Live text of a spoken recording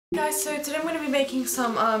Guys, so today I'm going to be making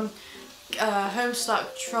some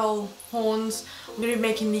Homestuck troll horns. I'm going to be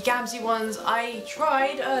making the Gamzee ones. I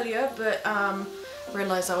tried earlier but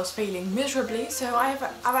realised I was failing miserably, so I've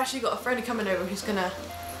actually got a friend coming over who's going to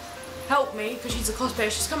help me because she's a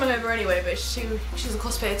cosplayer. She's coming over anyway, but she's a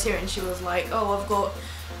cosplayer too, and she was like, oh, I've got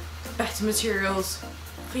better materials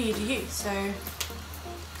for you to use, so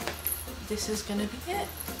this is going to be it.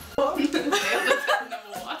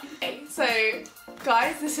 Okay, so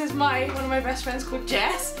guys, this is one of my best friends called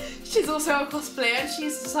Jess. She's also a cosplayer and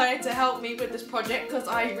she's decided to help me with this project because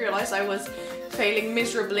I realised I was failing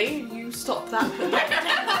miserably. You stop that.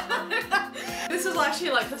 This is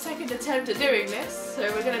actually like the second attempt at doing this, so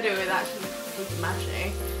we're going to do it actually with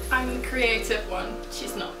mache. I'm the creative one,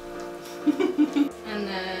 she's not. And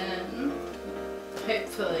then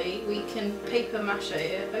hopefully we can paper mache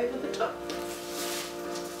it over the top.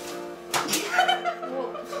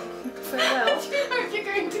 Farewell. I hope you're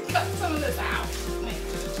going to cut some of this out.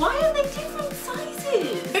 Why are they different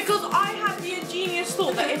sizes? Because I had the ingenious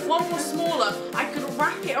thought that if one was smaller, I could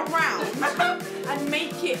wrap it around and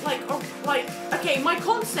make it okay, my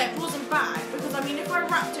concept wasn't bad because I mean if I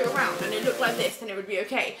wrapped it around and it looked like this then it would be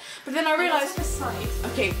okay. But then I realised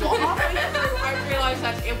okay, but halfway through I realised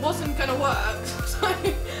that it wasn't gonna work. So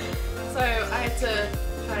I had to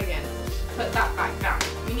try again. Put that back down.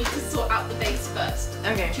 We need to sort out the base first.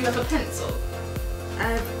 Okay. Do you have a pencil? I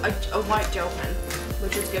have a white gel pen,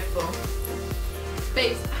 which is good for.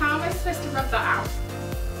 Babes, how am I supposed to rub that out?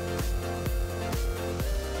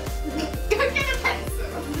 Go get a pencil!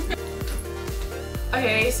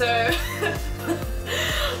 Okay, so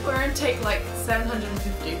we're gonna take like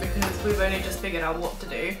 750 because we've only just figured out what to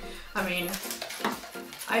do. I mean,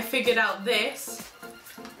 I figured out this.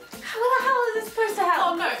 How the hell is this supposed to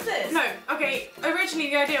help? Oh no, no, okay, originally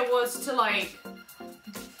the idea was to like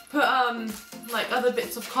put like other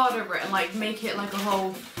bits of card over it and like make it like a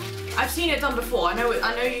whole, I've seen it done before, I know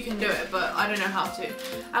you can do it but I don't know how to,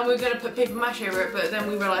 and we're going to put paper mache over it, but then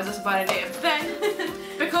we realised that's a bad idea. But then,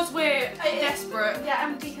 because we're desperate. Yeah,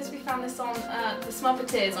 and because we found this on the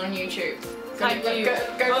Smuppeteers on YouTube. Go link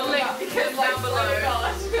because down below. Oh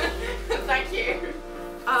gosh. Thank you.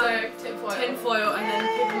 Tinfoil and then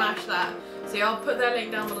paper mache that. So I'll put their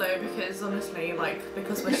link down below because honestly, like,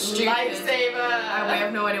 because we're stupid lifesaver and we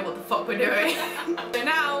have no idea what the fuck we're doing. So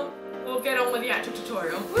now we'll get on with the actual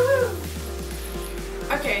tutorial. Woo!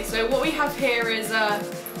 Okay, so what we have here is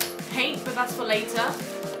paint, but that's for later.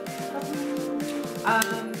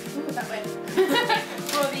 That way.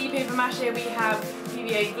 For the paper mache we have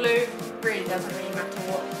PVA glue. Really doesn't really matter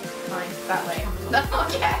what kind. That way.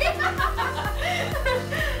 Okay.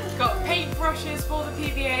 Got paint brushes for the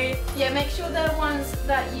PVA. Yeah, make sure they're ones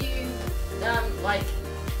that you like.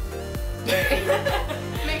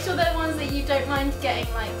 Make sure they're ones that you don't mind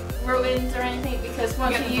getting like ruined or anything, because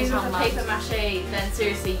once you use them for paper mache, then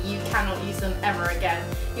seriously you cannot use them ever again.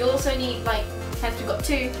 You also need like, you've got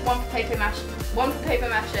two, one for paper mache, one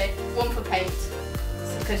for paint,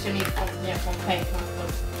 because you need one for paint, one for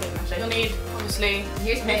paper mache. You'll need obviously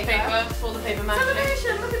newspaper for the paper mache.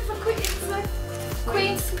 Celebration, looking for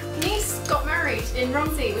Queen's niece got married in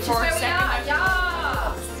Romsey, which is where we are.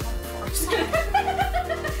 Yeah.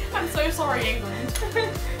 I'm so sorry, England.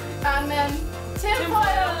 And then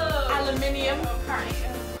tinfoil, aluminium.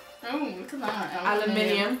 Oh, look at that.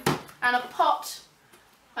 Aluminium. And a pot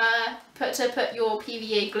to put your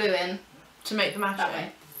PVA glue in To make the mache. that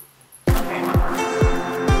way. Okay.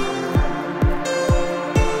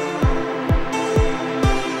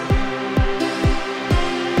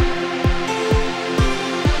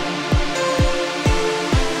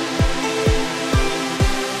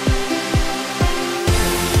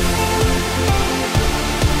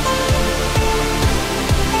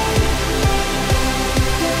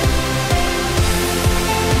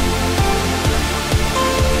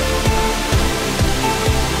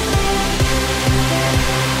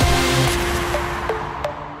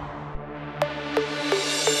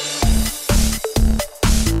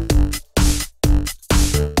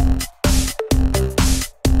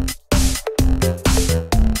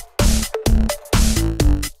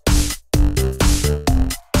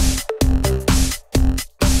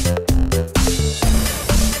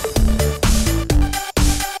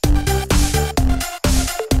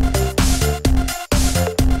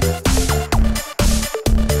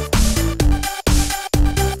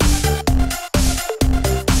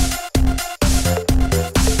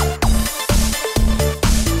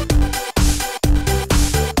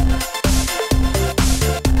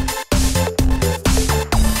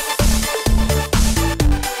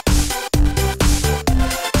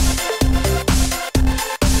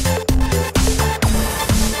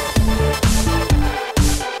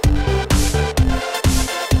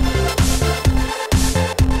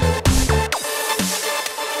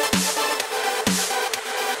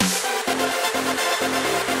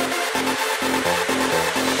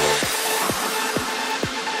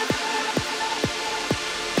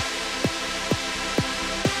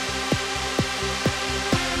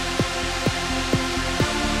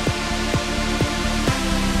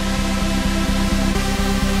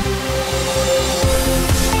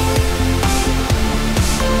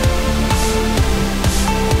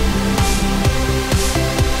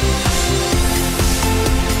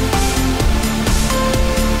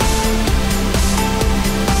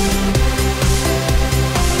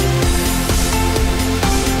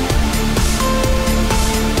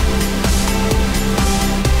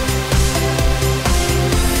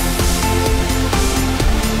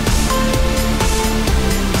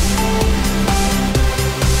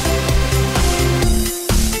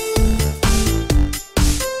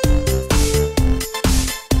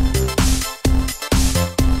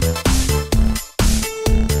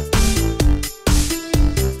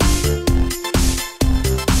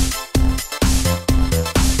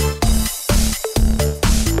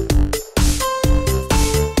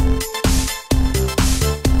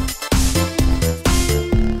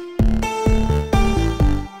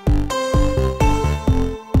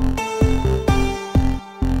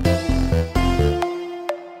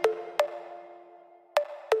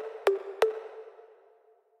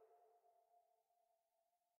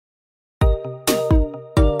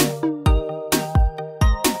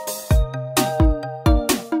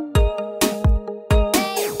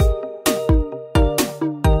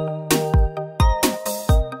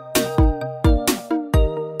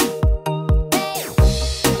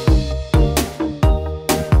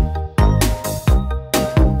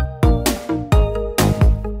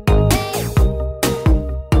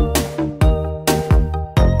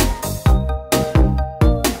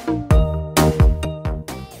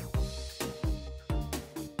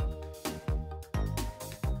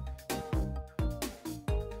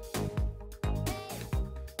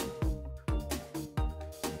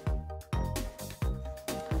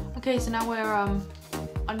 Okay, so now we're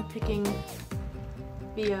unpicking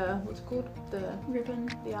the what's it called? The ribbon.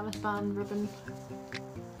 The Alice band ribbon.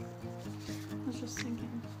 I was just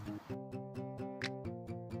thinking.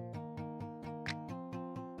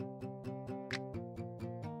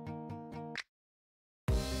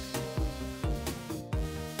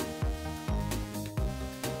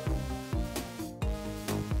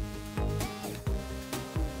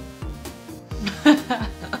 The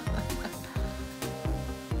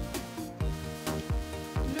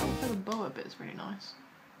little bit of boa bit is really nice.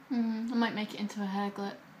 I might make it into a hair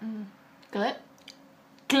clip. Clip?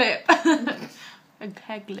 Clip. A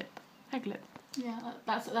hair clip. Hair clip. Yeah,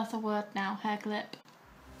 that's a word now. Hair clip.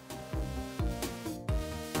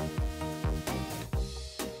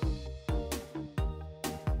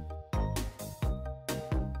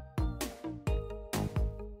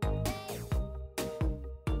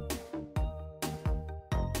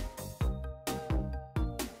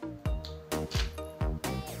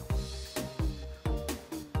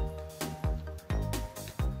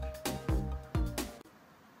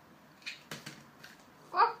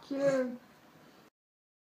 Fuck you.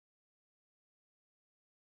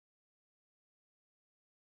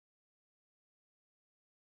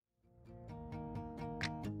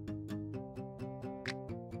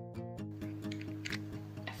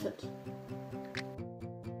 Effort.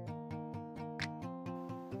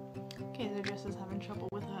 Okay, so Jess is having trouble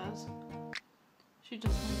with hers. She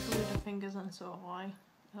just glued her fingers and so have I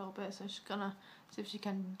a little bit, so she's gonna see if she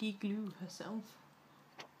can de-glue herself,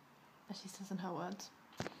 as she says in her words.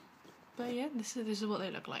 But yeah, this is what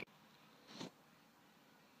they look like.